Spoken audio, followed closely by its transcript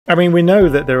I mean, we know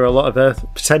that there are a lot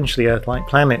of potentially Earth-like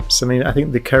planets. I mean, I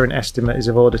think the current estimate is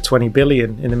of order 20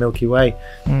 billion in the Milky Way.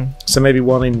 So maybe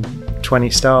 1 in 20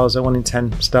 stars or 1 in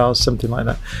 10 stars, something like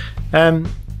that.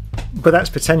 But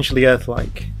that's potentially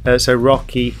Earth-like. So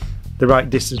rocky, the right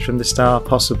distance from the star,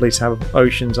 possibly to have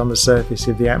oceans on the surface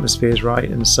if the atmosphere is right,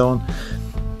 and so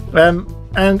on.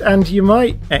 And you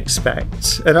might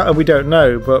expect, and we don't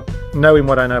know, but knowing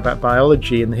what I know about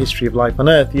biology and the history of life on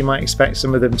Earth, you might expect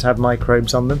some of them to have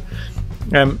microbes on them.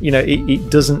 You know, it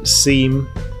doesn't seem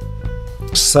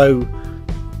so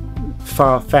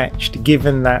far-fetched,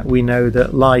 given that we know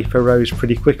that life arose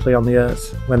pretty quickly on the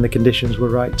Earth when the conditions were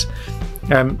right.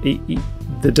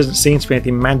 There doesn't seem to be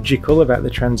anything magical about the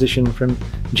transition from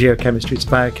geochemistry to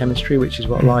biochemistry, which is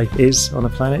what life is on a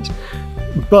planet.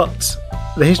 But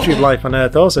the history of life on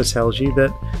Earth also tells you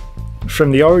that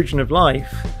from the origin of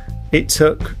life, it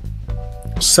took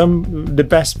the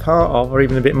best part of, or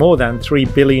even a bit more than, 3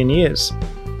 billion years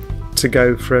to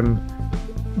go from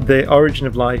the origin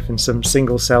of life in some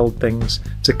single-celled things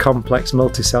to complex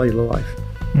multicellular life.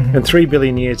 And 3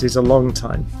 billion years is a long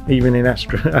time, even in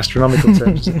astronomical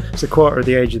terms. It's a quarter of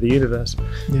the age of the universe.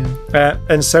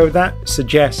 And so that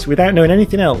suggests, without knowing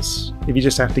anything else, if you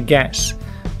just have to guess,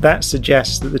 that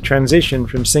suggests that the transition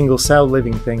from single-cell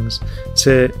living things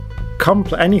to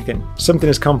anything, something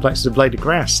as complex as a blade of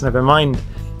grass, never mind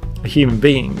a human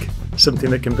being, something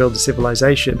that can build a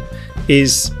civilization,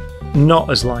 is not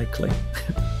as likely,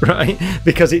 right?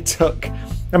 Because it took,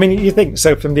 I mean, you think,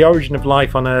 so from the origin of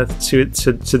life on Earth to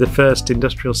the first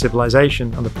industrial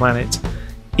civilization on the planet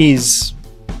is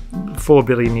 4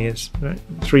 billion years, right?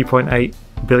 3.8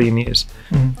 billion years.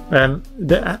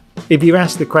 If you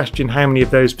ask the question how many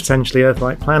of those potentially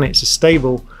Earth-like planets are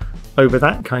stable over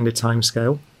that kind of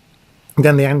timescale,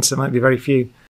 then the answer might be very few.